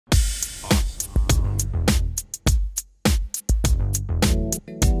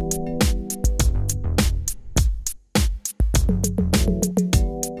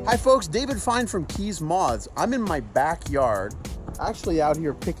Hi folks, David Fine from Keys Moths. I'm in my backyard, actually out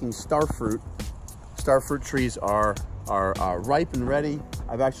here picking starfruit. Starfruit trees are ripe and ready.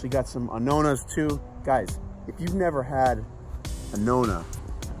 I've actually got some anonas too. Guys, if you've never had anona,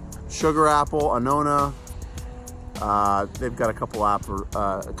 sugar apple, anona, they've got a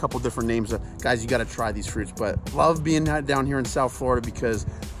couple different names. Guys, you gotta try these fruits, but love being down here in South Florida because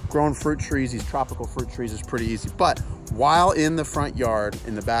growing fruit trees, these tropical fruit trees, is pretty easy. But while in the front yard,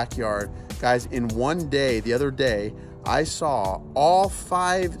 in the backyard, guys, in one day, the other day, I saw all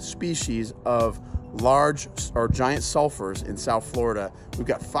 5 species of large or giant sulfurs in South Florida. We've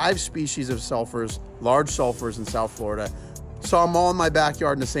got 5 species of sulfurs, large sulfurs in South Florida. Saw them all in my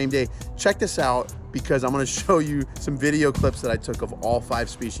backyard in the same day. Check this out because I'm gonna show you some video clips that I took of all 5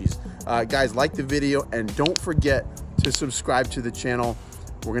 species. Guys, like the video and don't forget to subscribe to the channel.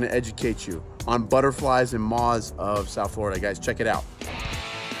 We're gonna educate you on butterflies and moths of South Florida. Guys, check it out.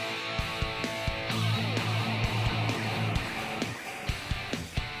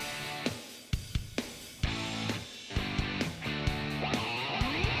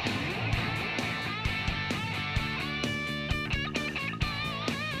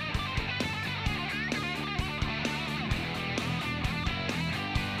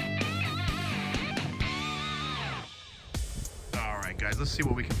 Guys, let's see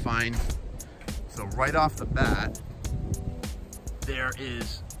what we can find. So right off the bat, there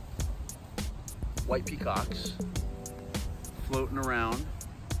is white peacocks floating around,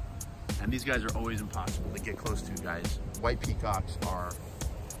 and these guys are always impossible to get close to, guys. White peacocks are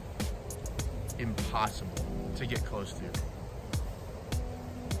impossible to get close to.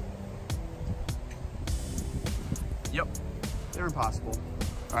 Yep, they're impossible.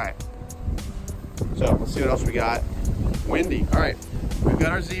 All right, so let's see what else we got. Windy. All right, we've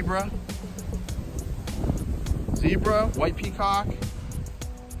got our zebra, white peacock.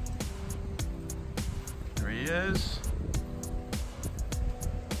 There he is.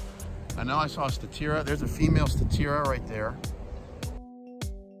 I know I saw a statira. There's a female statira right there.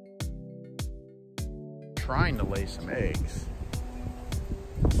 Trying to lay some eggs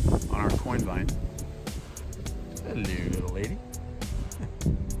on our coin vine. Hello, little lady.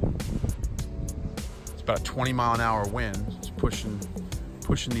 About a 20-mile-an-hour wind. It's pushing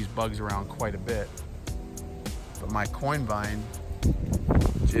these bugs around quite a bit. But my coin vine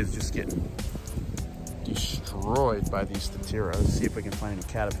is just getting destroyed by these statiras. Let's see if we can find any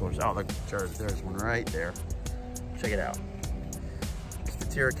caterpillars. Oh, look, there's one right there. Check it out.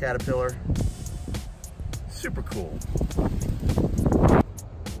 Statira caterpillar. Super cool.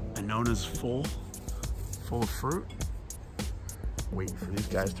 Anona's full of fruit. Waiting for these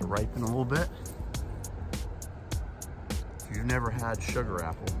guys to ripen a little bit. If you've never had sugar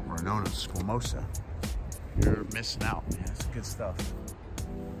apple or anona squamosa, you're missing out, man. It's good stuff.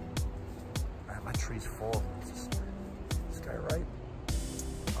 All right, my tree's full. Is this guy right?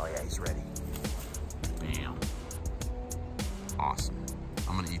 Oh yeah, he's ready. Bam. Awesome.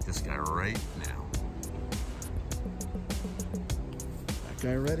 I'm gonna eat this guy right now. That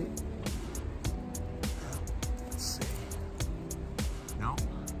guy ready? Let's see. No?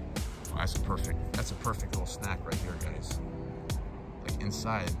 Oh, that's a perfect little snack right here, guys.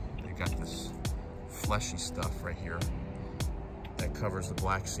 Inside, they got this fleshy stuff right here that covers the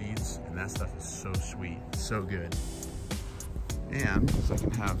black seeds, and that stuff is so sweet, so good. And so I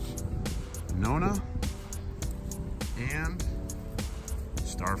can have anona and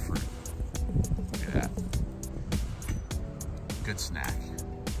starfruit. Look at that. Good snack.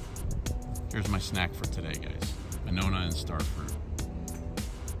 Here's my snack for today, guys. Anona and starfruit.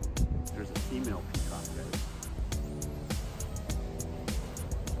 There's a female peacock, guys.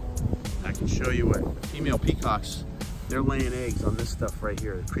 I can show you what female peacocks, they're laying eggs on this stuff right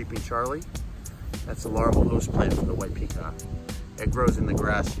here, the creeping Charlie. That's the larval host plant for the white peacock. It grows in the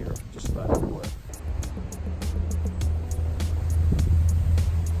grass here, just about everywhere.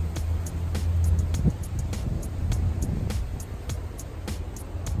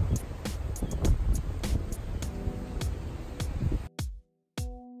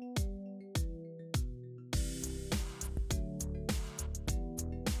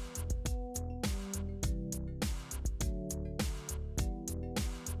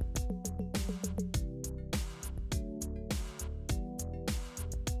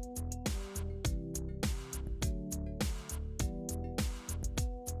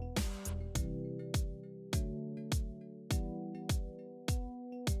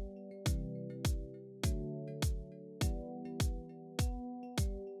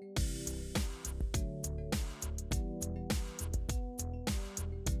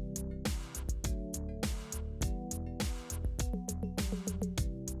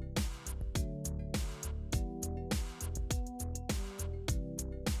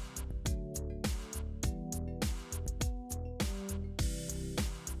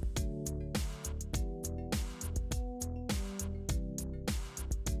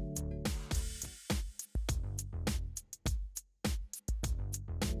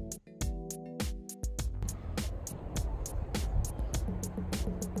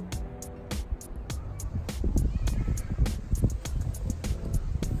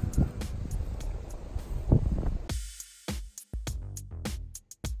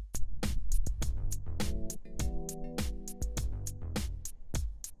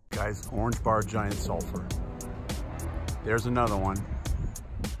 guys, orange bar giant sulphur. There's another one.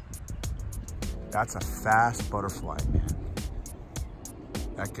 That's a fast butterfly, man.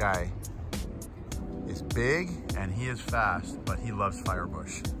 That guy is big and he is fast, but he loves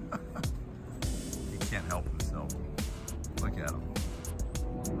firebush. He can't help himself. Look at him.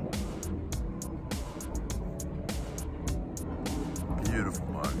 Beautiful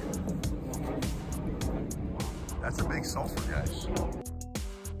bug. That's a big sulphur, guys.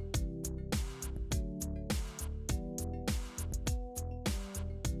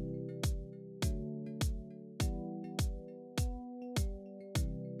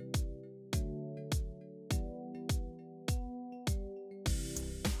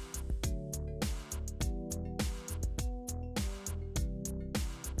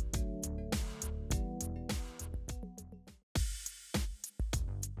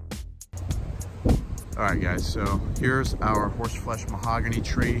 All right, guys, so here's our horseflesh mahogany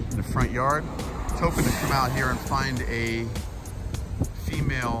tree in the front yard. I was hoping to come out here and find a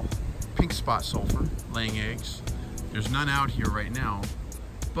female pink spot sulphur laying eggs. There's none out here right now,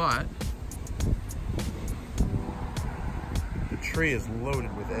 but the tree is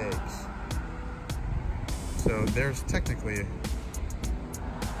loaded with eggs. So there's technically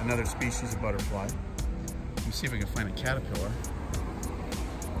another species of butterfly. Let me see if I can find a caterpillar.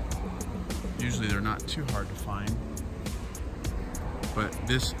 Usually they're not too hard to find, but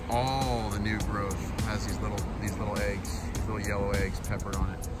all the new growth has these little eggs, these little yellow eggs peppered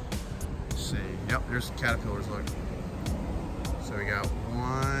on it. Let's see, yep, there's caterpillars, look. So we got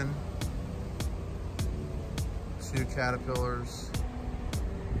 1, 2 caterpillars,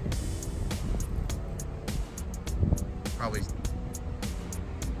 probably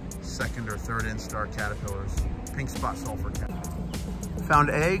second or third instar caterpillars, pink spot sulphur caterpillars.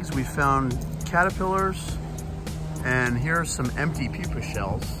 Found eggs, we found caterpillars, and here are some empty pupa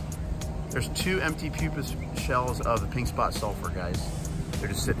shells. There's 2 empty pupa shells of the pink spot sulphur, guys. They're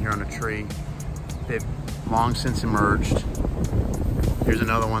just sitting here on a tree. They've long since emerged. Here's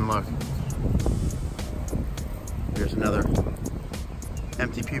another one, look. Here's another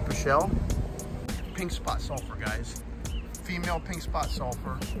empty pupa shell. Pink spot sulphur, guys. Female pink spot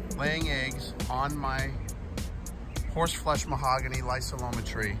sulphur laying eggs on my horseflesh mahogany lysoloma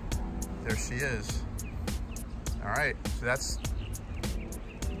tree. There she is. All right, so that's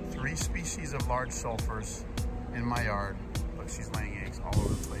 3 species of large sulphurs in my yard. Look, she's laying eggs all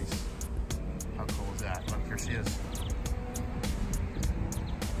over the place. How cool is that? Look, here she is.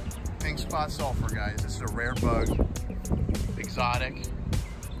 Pink spot sulphur, guys. This is a rare bug, exotic,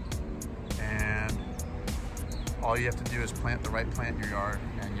 and all you have to do is plant the right plant in your yard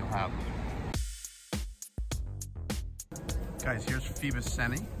and you'll have them. Guys, here's Phoebus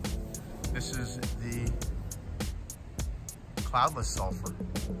sene. This is the cloudless sulphur.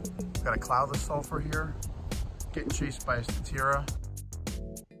 We've got a cloudless sulphur here, getting chased by a statira.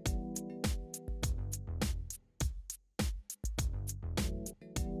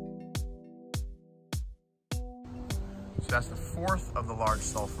 So that's the 4th of the large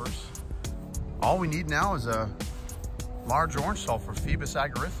sulphurs. All we need now is a large orange sulphur, Phoebus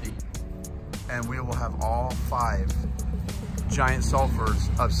agarithy, and we will have all 5 giant sulphurs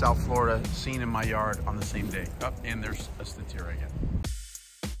of South Florida seen in my yard on the same day. Oh, and there's a statira again.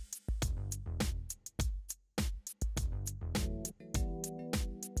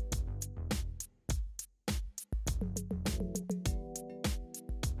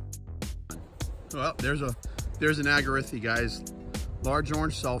 Well, there's an agarithy, guys. Large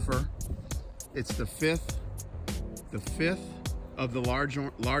orange sulphur. It's the fifth of the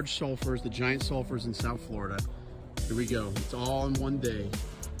large sulphurs, the giant sulphurs in South Florida. Here we go. It's all in one day.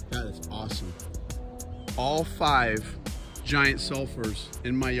 That is awesome. All 5 giant sulphurs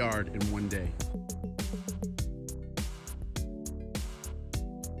in my yard in one day.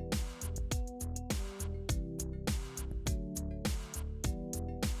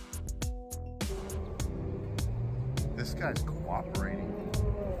 This guy's cooperating.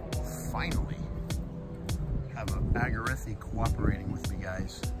 Finally, have an agarithy cooperating with me,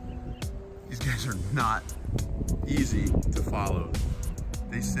 guys. These guys are not easy to follow.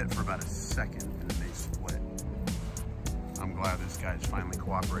 They sit for about a second and then they split. I'm glad this guy's finally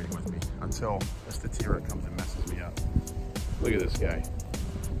cooperating with me until a statira comes and messes me up. Look at this guy.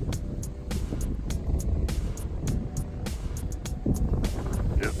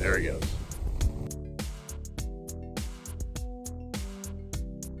 Yep, there he goes.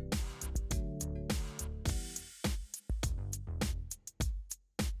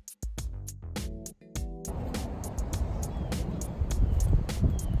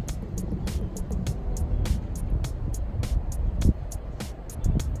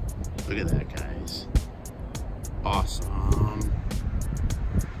 Look at that, guys. Awesome.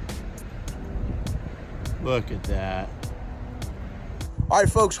 Look at that. All right,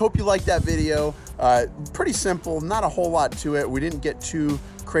 folks, hope you liked that video. Pretty simple, not a whole lot to it. We didn't get too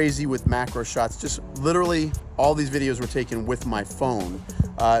crazy with macro shots. Just literally all these videos were taken with my phone.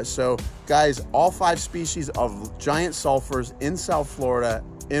 So guys, all 5 species of giant sulfurs in South Florida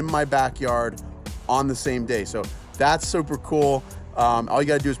in my backyard on the same day. So that's super cool. All you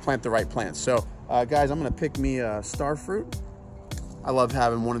gotta do is plant the right plants. So guys, I'm gonna pick me a star fruit. I love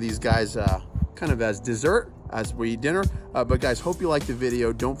having one of these guys kind of as dessert as we eat dinner. But guys, hope you liked the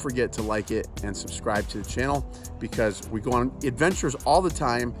video. Don't forget to like it and subscribe to the channel, because we go on adventures all the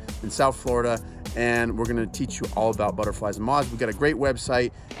time in South Florida, and we're gonna teach you all about butterflies and moths. We've got a great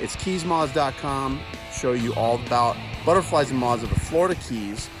website. It's keysmoths.com. Show you all about butterflies and moths of the Florida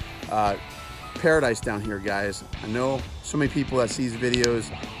Keys. Paradise down here, guys. I know so many people that see these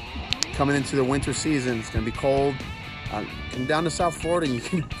videos coming into the winter season. It's gonna be cold. Come down to South Florida and you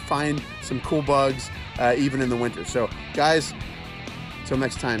can find some cool bugs even in the winter. So guys, until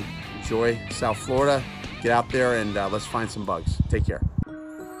next time, enjoy South Florida. Get out there and let's find some bugs. Take care.